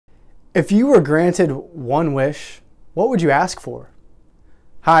If you were granted one wish, what would you ask for?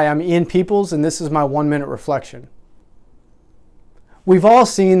 Hi, I'm Ian Peoples, and this is my 1-minute reflection. We've all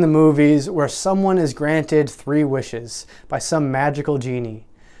seen the movies where someone is granted 3 wishes by some magical genie.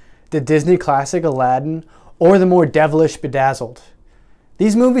 The Disney classic Aladdin, or the more devilish Bedazzled.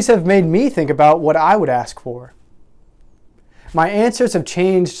 These movies have made me think about what I would ask for. My answers have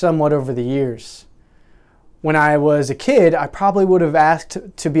changed somewhat over the years. When I was a kid, I probably would have asked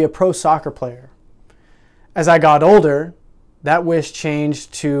to be a pro soccer player. As I got older, that wish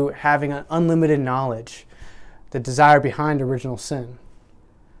changed to having an unlimited knowledge, the desire behind original sin.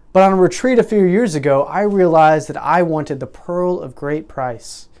 But on a retreat a few years ago, I realized that I wanted the pearl of great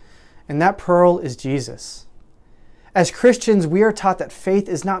price, and that pearl is Jesus. As Christians, we are taught that faith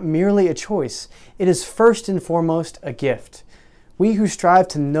is not merely a choice, it is first and foremost a gift. We who strive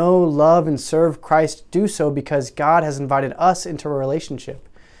to know, love, and serve Christ do so because God has invited us into a relationship.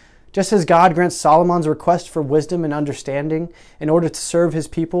 Just as God grants Solomon's request for wisdom and understanding in order to serve his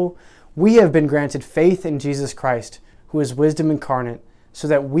people, we have been granted faith in Jesus Christ, who is wisdom incarnate, so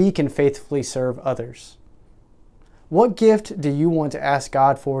that we can faithfully serve others. What gift do you want to ask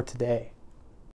God for today?